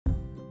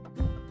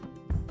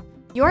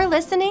You're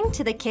listening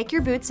to the Kick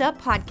Your Boots Up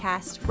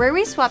podcast, where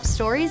we swap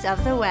stories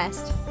of the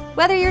West.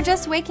 Whether you're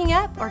just waking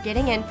up or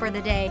getting in for the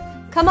day,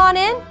 come on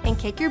in and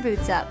kick your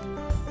boots up.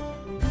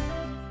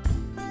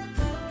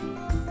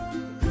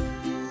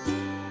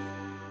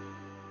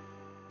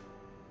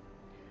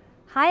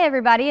 Hi,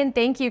 everybody, and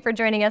thank you for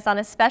joining us on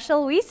a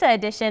special WESA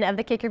edition of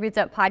the Kick Your Boots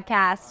Up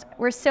podcast.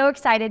 We're so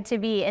excited to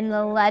be in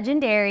the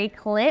Legendary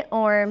Clint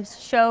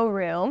Orms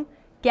showroom.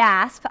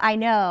 Gasp, I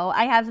know.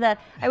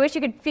 I wish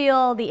you could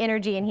feel the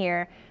energy in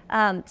here.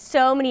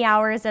 So many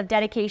hours of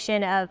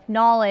dedication of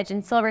knowledge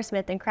in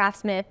Silversmith and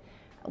craftsmith.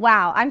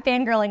 Wow, I'm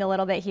fangirling a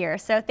little bit here.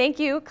 So thank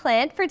you,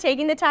 Clint, for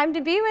taking the time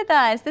to be with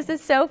us. This is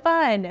so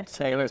fun.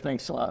 Taylor,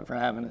 thanks a lot for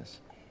having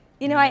us.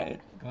 You know,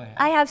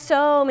 I have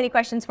so many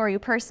questions for you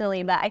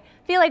personally, but I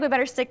feel like we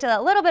better stick to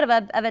a little bit of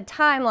a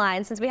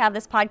timeline since we have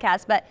this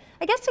podcast. But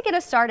I guess to get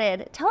us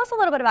started, tell us a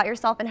little bit about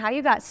yourself and how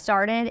you got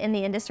started in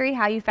the industry,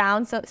 how you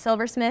found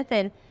Silversmith,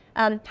 and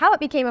how it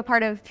became a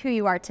part of who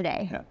you are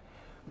today. Yeah.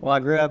 Well, I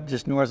grew up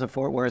just north of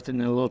Fort Worth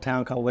in a little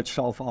town called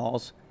Wichita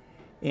Falls,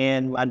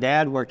 and my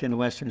dad worked in a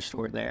Western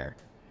store there.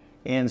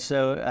 And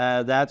so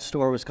that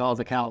store was called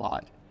the Cow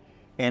Lot.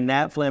 And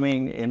Nat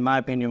Fleming, in my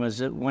opinion,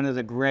 was one of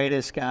the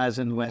greatest guys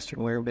in the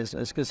Western wear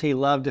business because he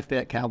loved to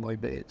fit cowboy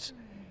boots.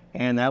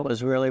 And that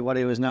was really what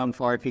he was known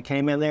for. If you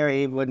came in there,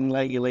 he wouldn't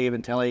let you leave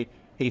until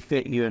he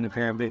fit you in a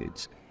pair of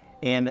boots.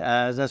 And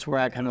that's where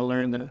I kind of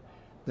learned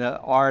the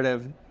art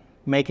of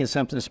making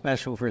something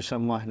special for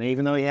someone. And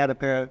even though he had a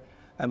pair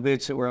of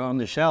boots that were on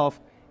the shelf,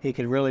 he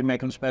could really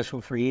make them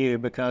special for you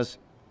because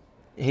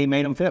he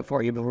made them fit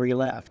for you before you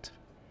left.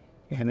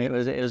 And it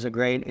was a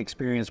great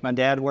experience. My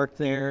dad worked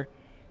there.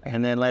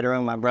 And then later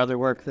on, my brother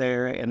worked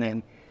there. And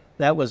then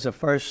that was the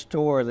first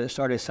store that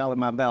started selling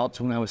my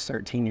belts when I was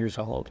 13 years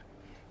old.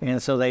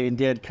 And so they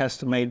did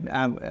custom-made.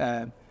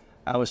 I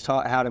was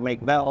taught how to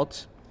make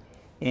belts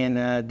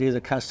and do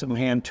the custom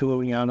hand tool,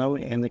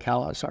 and the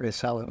Cow Lot started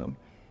selling them.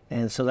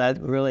 And so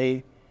that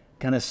really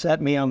kind of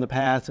set me on the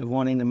path of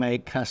wanting to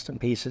make custom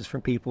pieces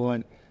for people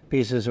and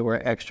pieces that were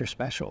extra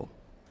special.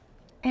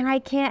 And I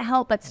can't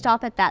help but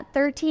stop at that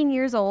 13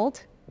 years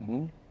old.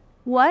 Mm-hmm.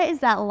 What is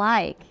that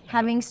like,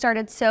 having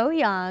started so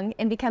young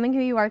and becoming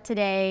who you are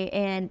today,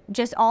 and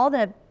just all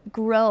the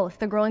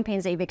growing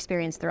pains that you've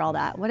experienced through all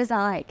that? What is that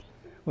like?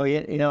 Well,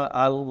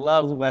 I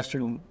love the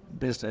Western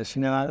business.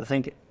 I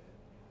think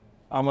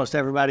almost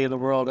everybody in the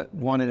world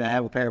wanted to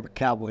have a pair of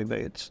cowboy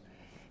boots,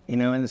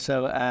 and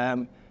so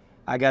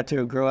I got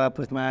to grow up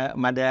with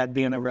my dad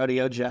being a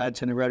rodeo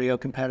judge and a rodeo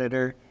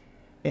competitor,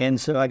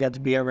 and so I got to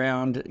be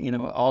around,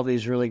 all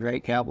these really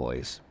great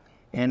cowboys.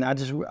 And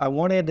I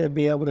wanted to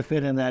be able to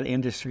fit in that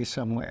industry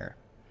somewhere,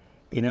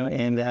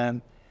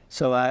 and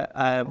so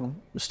I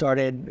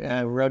started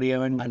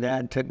rodeoing. My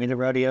dad took me to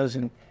rodeos,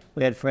 and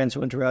we had friends who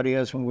went to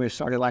rodeos when we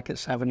started like at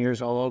 7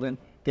 years old and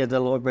did the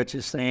little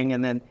britches thing.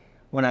 And then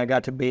when I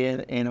got to be a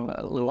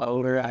little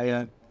older,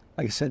 I,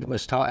 like I said,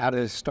 was taught how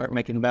to start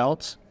making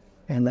belts.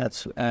 And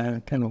that's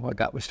kind of what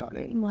got me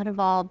started. What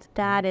evolved?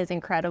 That is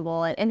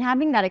incredible. And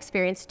having that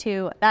experience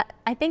too, that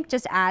I think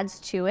just adds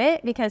to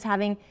it, because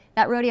having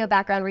that rodeo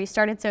background where you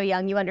started so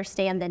young, you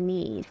understand the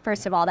need,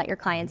 first of all, that your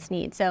clients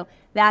need. So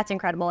that's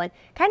incredible. And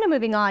kind of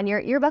moving on,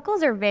 your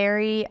buckles are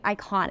very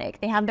iconic.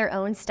 They have their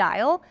own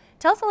style.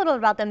 Tell us a little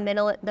about the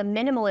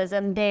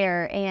minimalism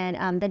there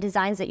and the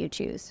designs that you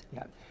choose.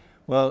 Yeah.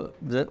 Well,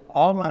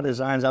 all my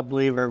designs, I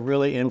believe, are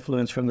really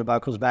influenced from the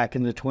buckles back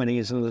in the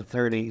 20s and the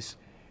 30s.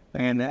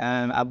 And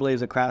I believe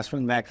the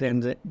craftsmen back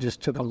then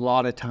just took a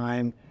lot of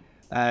time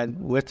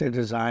with their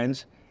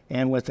designs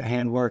and with the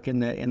handwork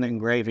and the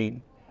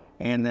engraving.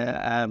 And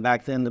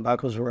back then, the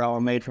buckles were all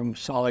made from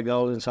solid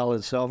gold and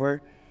solid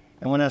silver.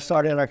 And when I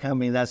started our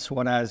company, that's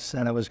what I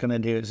said I was going to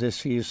do, is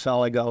just use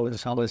solid gold and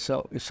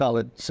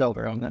solid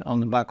silver on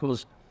the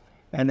buckles.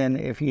 And then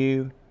if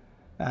you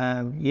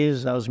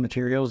use those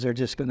materials, they're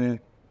just going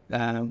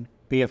to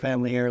be a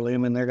family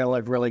heirloom, and they're going to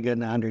look really good in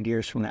 100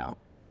 years from now.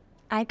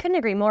 I couldn't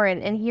agree more.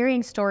 And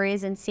hearing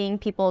stories and seeing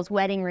people's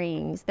wedding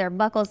rings, their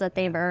buckles that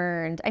they've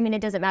earned. I mean,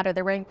 it doesn't matter.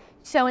 They're wearing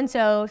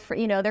so-and-so for,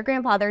 their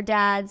grandpa, their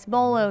dad's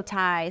bolo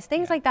ties,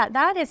 things like that.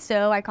 That is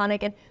so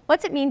iconic. And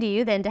what's it mean to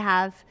you then to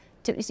have,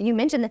 you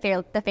mentioned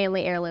the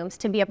family heirlooms,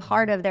 to be a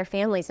part of their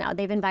families now?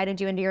 They've invited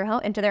you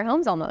into their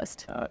homes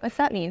almost. What's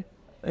that mean?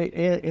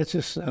 It's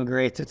just so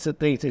great. It's the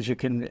thing that you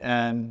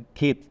can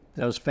keep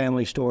those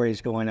family stories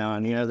going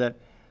on.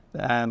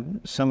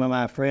 Some of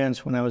my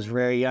friends, when I was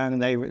very young,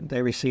 they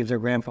received their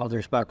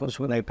grandfather's buckles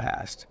when they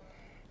passed.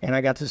 And I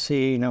got to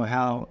see,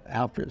 how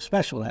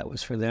special that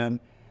was for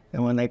them.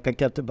 And when they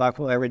picked up the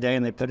buckle every day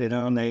and they put it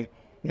on, they,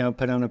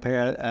 put on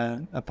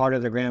a part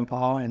of their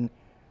grandpa and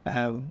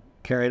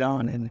carried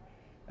on. And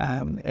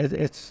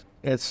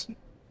it's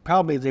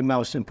probably the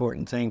most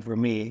important thing for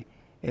me,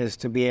 is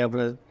to be able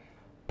to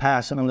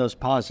pass on those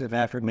positive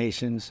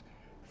affirmations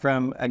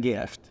from a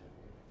gift.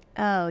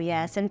 Oh,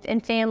 yes.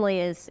 And family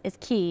is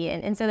key.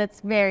 And so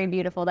that's very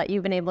beautiful that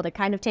you've been able to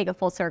kind of take a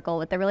full circle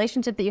with the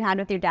relationship that you had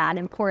with your dad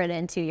and pour it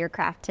into your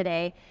craft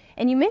today.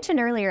 And you mentioned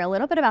earlier a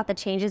little bit about the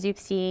changes you've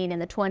seen in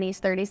the 20s,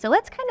 30s. So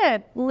let's kind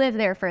of live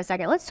there for a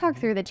second. Let's talk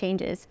through the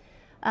changes.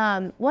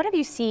 What have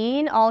you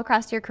seen all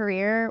across your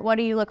career? What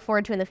do you look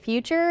forward to in the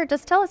future?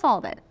 Just tell us all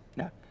of it.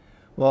 Yeah.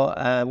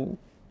 Well,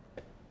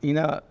 you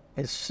know,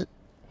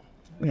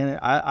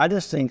 I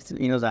just think,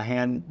 you know, the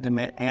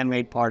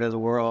handmade part of the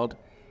world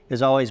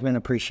has always been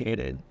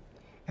appreciated.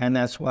 And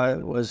that's why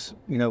it was,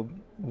 you know,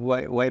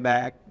 way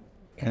back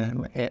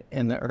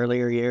in the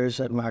earlier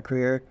years of my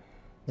career,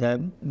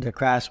 the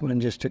craftsmen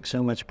just took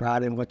so much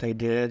pride in what they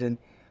did. And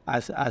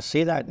I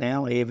see that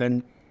now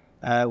even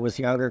with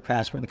younger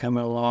craftsmen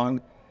coming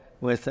along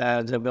with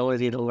the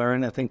ability to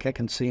learn. I think I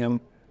can see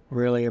them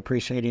really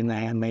appreciating the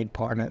handmade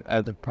part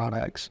of the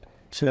products.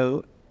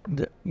 So,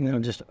 you know,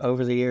 just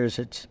over the years,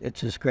 it's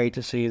just great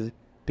to see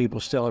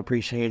people still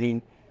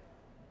appreciating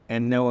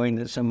and knowing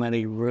that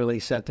somebody really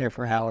sat there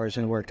for hours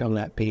and worked on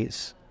that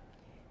piece.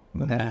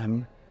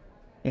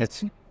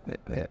 It's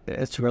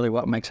really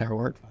what makes our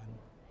work fun.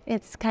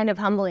 It's kind of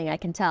humbling, I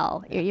can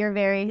tell.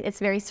 It's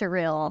very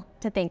surreal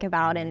to think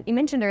about. And you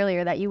mentioned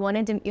earlier that you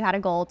had a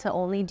goal to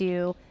only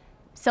do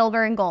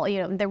silver and gold,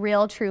 you know, the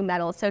real true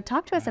metals. So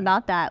talk to us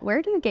about that.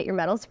 Where do you get your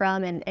metals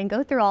from, and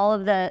go through all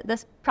of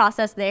this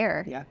process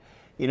there? Yeah,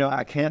 you know,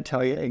 I can't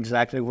tell you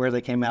exactly where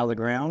they came out of the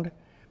ground,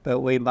 but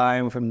we buy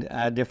them from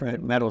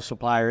different metal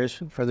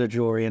suppliers for the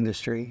jewelry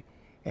industry.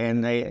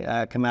 And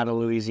they come out of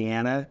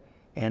Louisiana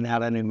and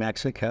out of New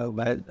Mexico,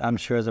 but I'm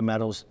sure the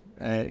metals,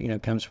 you know,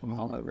 comes from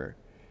all over.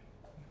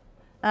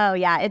 Oh,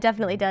 yeah, it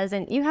definitely does.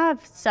 And you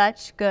have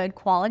such good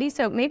quality.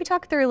 So maybe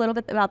talk through a little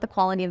bit about the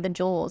quality of the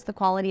jewels, the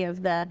quality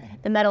of the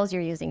metals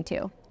you're using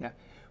too. Yeah,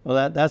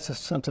 well, that's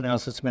something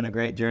else that's been a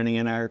great journey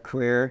in our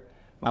career.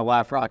 My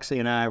wife, Roxy,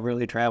 and I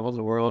really traveled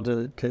the world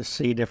to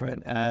see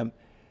different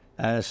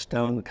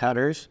stone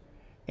cutters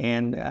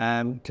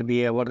and to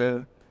be able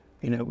to,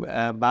 you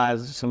know, buy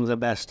some of the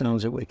best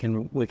stones that we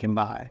can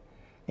buy.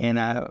 And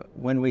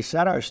when we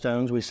set our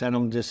stones, we set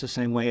them just the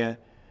same way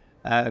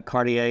a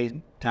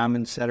Cartier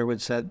diamond setter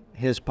would set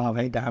his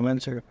pave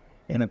diamonds or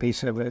in a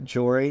piece of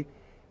jewelry.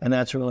 And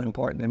that's really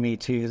important to me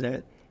too,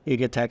 that you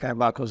could take our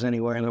buckles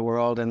anywhere in the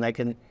world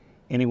and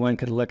anyone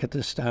could look at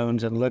the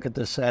stones and look at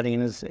the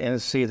settings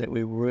and see that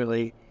we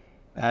really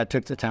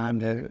took the time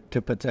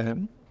to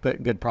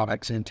put good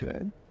products into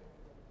it.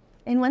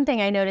 And one thing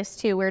I noticed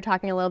too, we were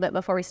talking a little bit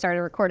before we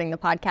started recording the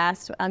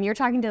podcast, you're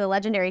talking to the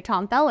legendary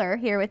Tom Feller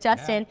here with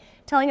Justin,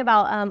 telling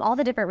about all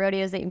the different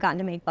rodeos that you've gotten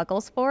to make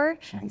buckles for.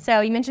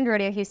 So you mentioned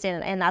Rodeo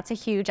Houston, and that's a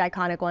huge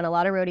iconic one. A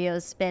lot of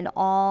rodeos spend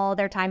all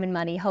their time and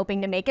money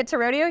hoping to make it to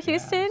Rodeo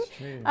Houston.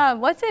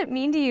 What's it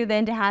mean to you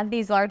then to have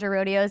these larger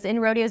rodeos,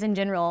 and rodeos in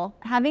general,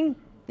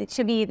 it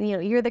should be, you know,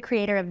 you're the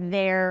creator of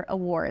their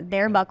award,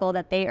 their buckle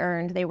that they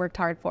earned, they worked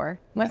hard for.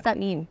 What does that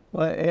mean?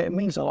 Well, it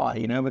means a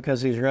lot, you know,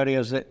 because these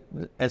rodeos,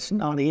 it's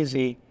not an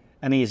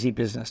easy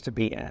business to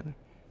be in.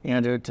 You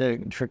know,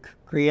 to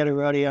create a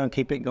rodeo and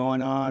keep it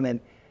going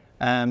on,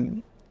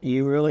 and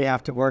you really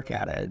have to work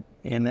at it,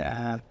 and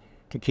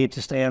to keep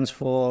the stands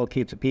full,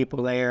 keep the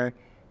people there,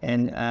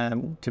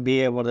 and to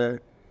be able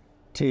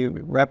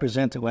to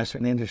represent the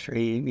Western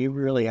industry, you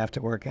really have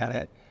to work at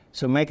it.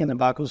 So making the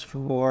buckles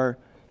for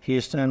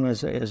Houston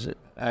is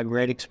a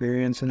great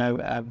experience, and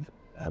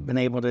I've been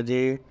able to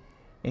do.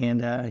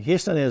 And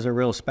Houston is a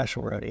real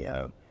special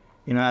rodeo.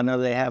 You know, I know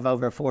they have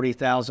over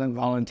 40,000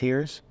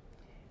 volunteers,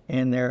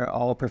 and they're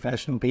all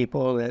professional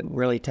people that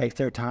really take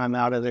their time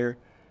out of their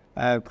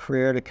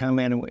career to come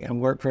in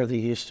and work for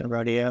the Houston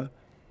Rodeo.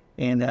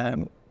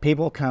 And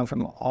people come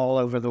from all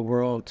over the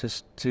world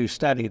to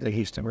study the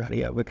Houston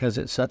Rodeo because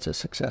it's such a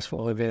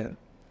successful event.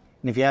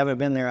 And if you haven't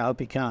been there, I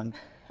hope you come.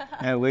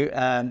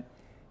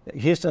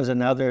 Houston's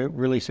another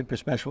really super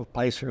special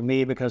place for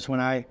me because when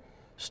I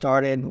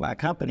started my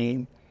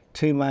company,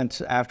 2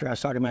 months after I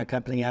started my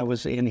company, I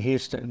was in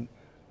Houston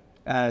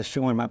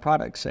showing my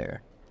products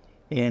there.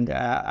 And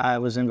I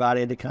was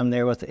invited to come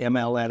there with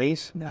ML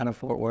Eddies down in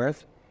Fort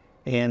Worth.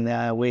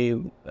 And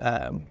we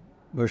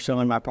were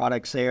showing my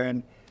products there.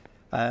 And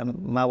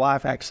my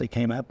wife actually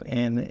came up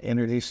and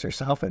introduced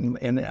herself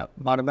and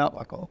bought a belt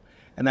buckle.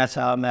 And that's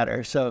how I met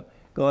her. So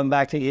going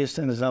back to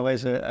Houston is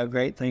always a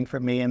great thing for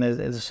me, and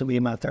this will be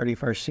my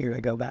 31st year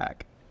to go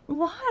back.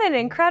 What an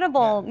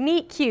incredible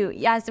meet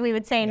cute, as we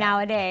would say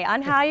nowadays,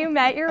 on how you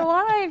met your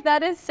wife.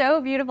 That is so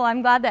beautiful.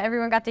 I'm glad that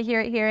everyone got to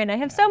hear it here, and I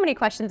have so many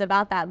questions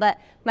about that. But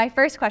my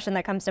first question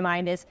that comes to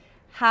mind is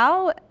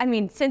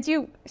since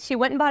she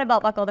went and bought a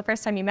belt buckle the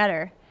first time you met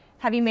her,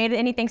 have you made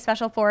anything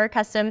special for her,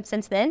 custom,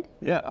 since then?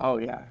 Yeah, oh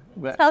yeah.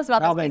 But tell us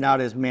about probably not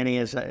as many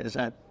as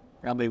I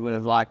probably would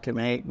have liked to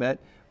make, but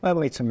I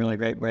made some really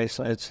great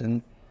bracelets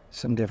and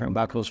some different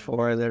buckles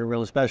for her that are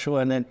really special.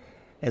 And then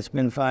it's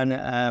been fun,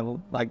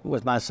 like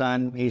with my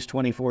son, he's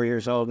 24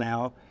 years old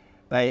now,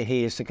 but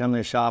he used to come to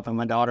the shop, and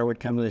my daughter would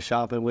come to the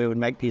shop, and we would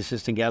make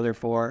pieces together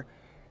for her.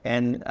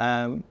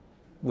 And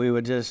we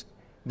would just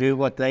do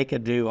what they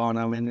could do on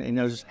them, and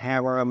just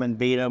hammer them and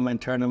beat them and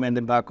turn them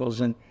into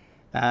buckles. And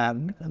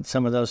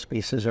some of those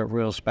pieces are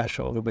real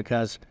special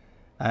because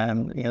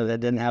they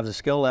didn't have the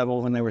skill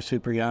level when they were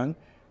super young,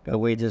 but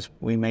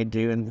we made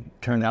do and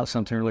turned out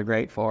something really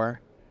great for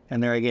her.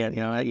 And there again,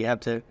 you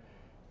have to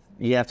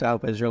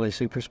hope it's really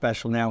super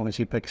special now when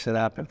she picks it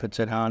up and puts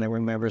it on and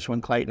remembers when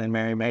Clayton and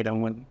Mary made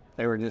them when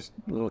they were just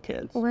little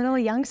kids. Little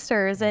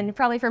youngsters, and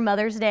probably for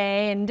Mother's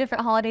Day and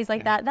different holidays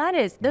like that.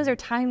 Those are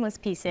timeless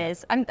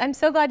pieces. I'm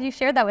so glad you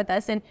shared that with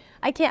us, and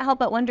I can't help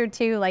but wonder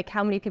too, like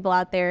how many people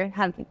out there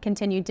have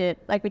continued to,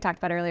 like we talked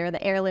about earlier,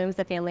 the heirlooms,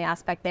 the family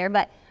aspect there.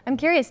 But I'm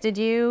curious,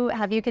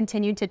 have you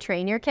continued to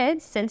train your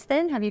kids since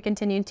then? Have you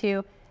continued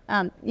to,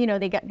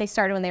 they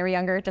started when they were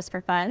younger just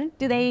for fun.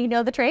 Do they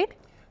know the trade?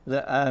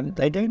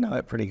 They do know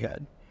it pretty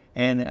good,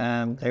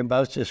 and they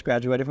both just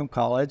graduated from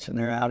college, and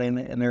they're out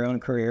in their own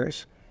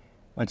careers,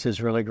 which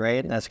is really great.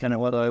 And that's kind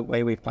of the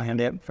way we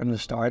planned it from the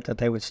start, that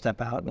they would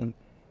step out and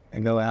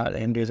go out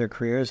and do their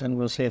careers, and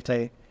we'll see if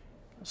they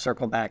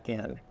circle back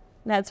in.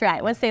 That's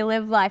right. Once they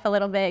live life a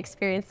little bit,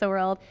 experience the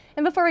world.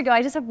 And before we go,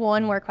 I just have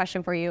one more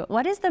question for you.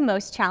 What is the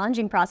most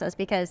challenging process?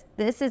 Because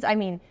this is,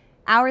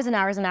 hours and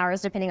hours and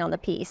hours depending on the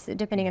piece,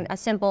 depending on a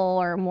simple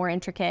or more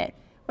intricate.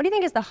 What do you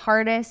think is the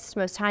hardest,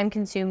 most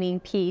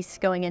time-consuming piece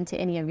going into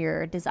any of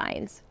your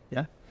designs?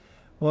 Yeah.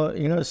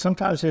 Well,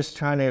 sometimes just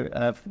trying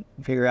to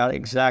figure out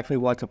exactly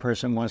what the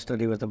person wants to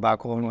do with the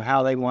buckle and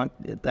how they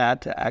want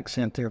that to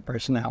accent their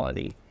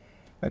personality,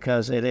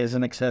 because it is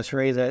an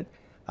accessory that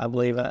I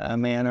believe a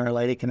man or a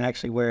lady can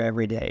actually wear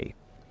every day.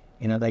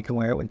 They can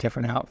wear it with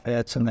different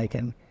outfits, and they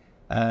can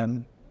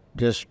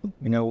just,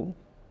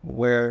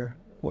 wear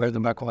the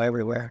buckle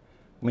everywhere.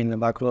 The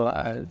buckle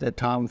that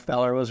Tom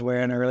Feller was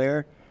wearing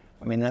earlier,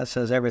 that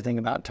says everything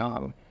about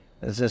Tom.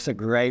 It's just a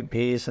great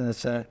piece, and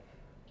it's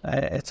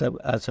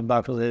a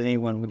buckle that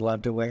anyone would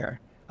love to wear.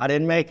 I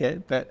didn't make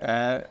it, but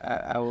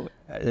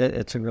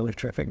it's a really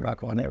terrific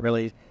buckle, and it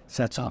really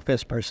sets off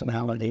his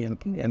personality,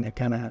 and it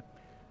kind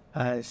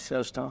of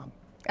shows Tom.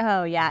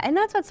 Oh, yeah. And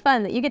that's what's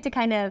fun, that you get to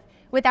kind of,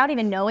 without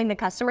even knowing the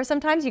customer,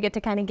 sometimes you get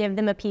to kind of give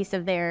them a piece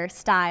of their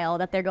style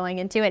that they're going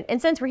into.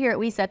 And since we're here at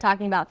WESA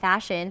talking about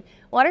fashion,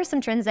 what are some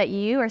trends that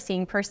you are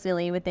seeing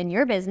personally within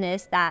your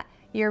business that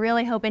you're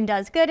really hoping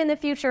does good in the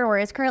future or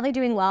is currently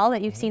doing well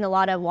that you've seen a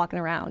lot of walking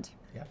around?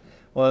 Yeah.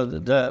 Well,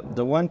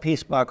 the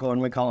one-piece buckle,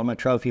 and we call them a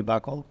trophy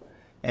buckle,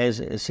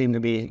 seem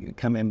to be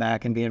coming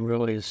back and being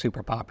really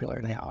super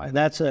popular now. And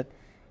that's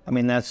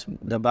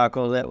the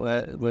buckle that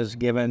was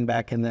given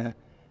back in the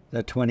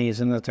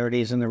 20s and the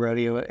 30s in the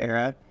rodeo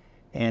era,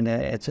 and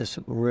it's just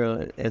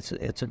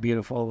it's a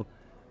beautiful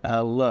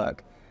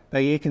look. But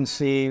you can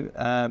see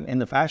in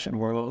the fashion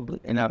world,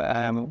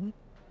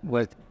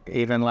 with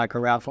even like a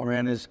Ralph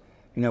Lauren is,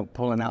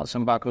 pulling out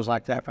some buckles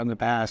like that from the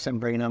past and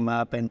bringing them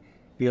up, and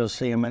you'll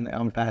see them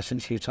on fashion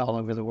shoots all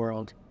over the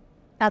world.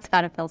 That's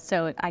gotta feel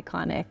so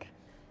iconic.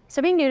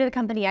 So being new to the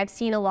company, I've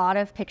seen a lot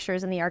of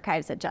pictures in the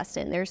archives at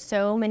Justin. There's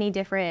so many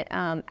different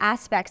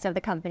aspects of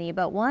the company,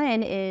 but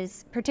one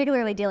is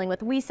particularly dealing with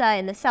WESA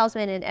and the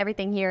salesman and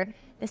everything here.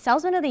 The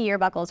Salesman of the Year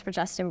buckles for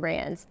Justin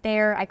brands,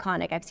 they're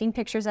iconic. I've seen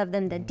pictures of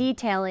them, the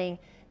detailing,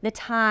 the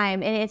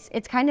time, and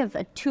it's kind of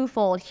a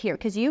twofold here,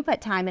 because you put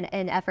time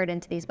and effort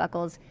into these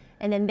buckles,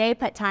 and then they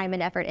put time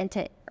and effort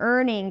into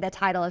earning the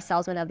title of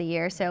Salesman of the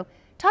Year. So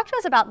talk to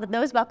us about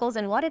those buckles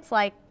and what it's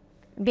like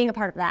being a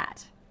part of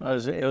that.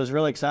 It was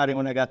really exciting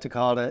when I got the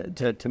call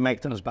to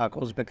make those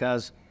buckles,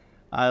 because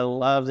I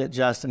love that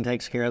Justin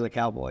takes care of the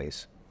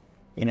cowboys.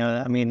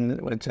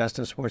 With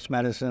Justin Sports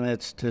Medicine,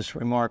 it's just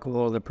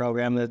remarkable, the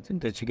program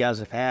that you guys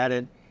have had,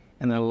 and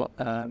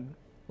the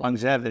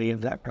longevity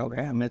of that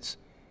program. It's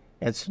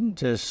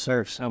just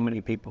served so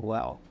many people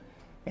well.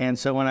 And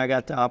so when I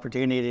got the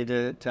opportunity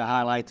to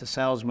highlight the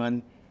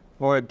salesman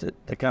for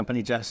the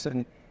company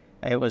Justin,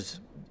 it was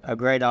a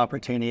great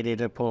opportunity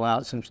to pull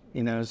out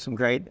some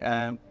great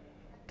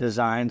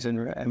designs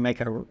and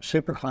make a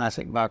super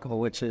classic buckle,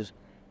 which is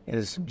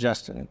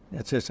Justin.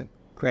 It's just a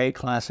great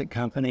classic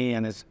company,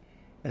 and it's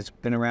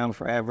been around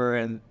forever,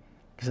 and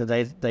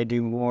because they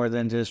do more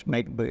than just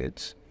make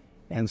boots.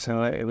 And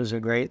so it was a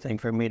great thing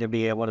for me to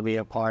be able to be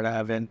a part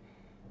of. And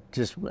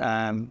just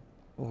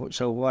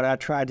so what I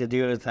tried to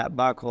do with that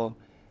buckle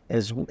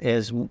is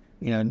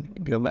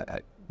go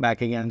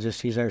back again,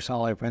 just use our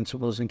solid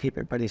principles and keep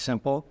it pretty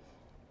simple.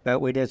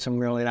 But we did some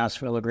really nice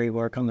filigree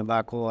work on the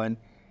buckle, and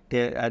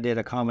I did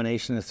a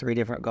combination of 3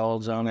 different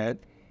golds on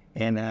it,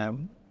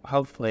 and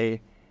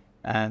hopefully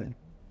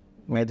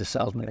made the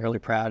salesman really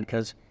proud,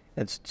 because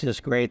it's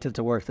just great that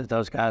the work that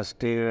those guys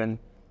do, and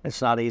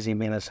it's not easy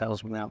being a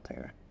salesman out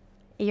there.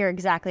 You're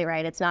exactly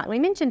right. It's not. We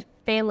mentioned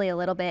family a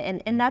little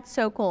bit, and that's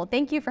so cool.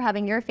 Thank you for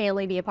having your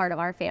family be a part of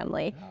our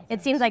family.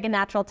 It seems like a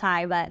natural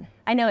tie, but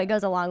I know it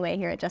goes a long way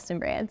here at Justin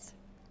Brands.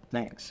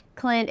 Thanks.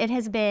 Clint, it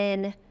has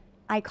been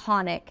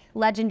iconic,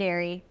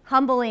 legendary,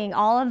 humbling,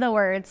 all of the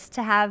words,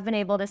 to have been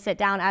able to sit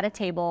down at a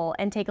table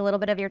and take a little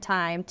bit of your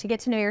time to get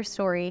to know your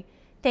story.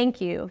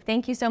 Thank you.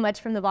 Thank you so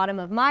much from the bottom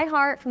of my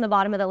heart, from the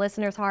bottom of the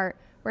listener's heart.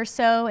 We're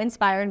so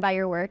inspired by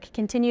your work.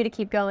 Continue to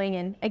keep going.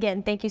 And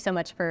again, thank you so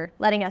much for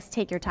letting us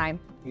take your time.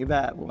 You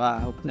bet. Well, I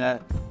hope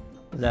that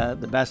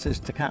the best is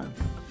to come.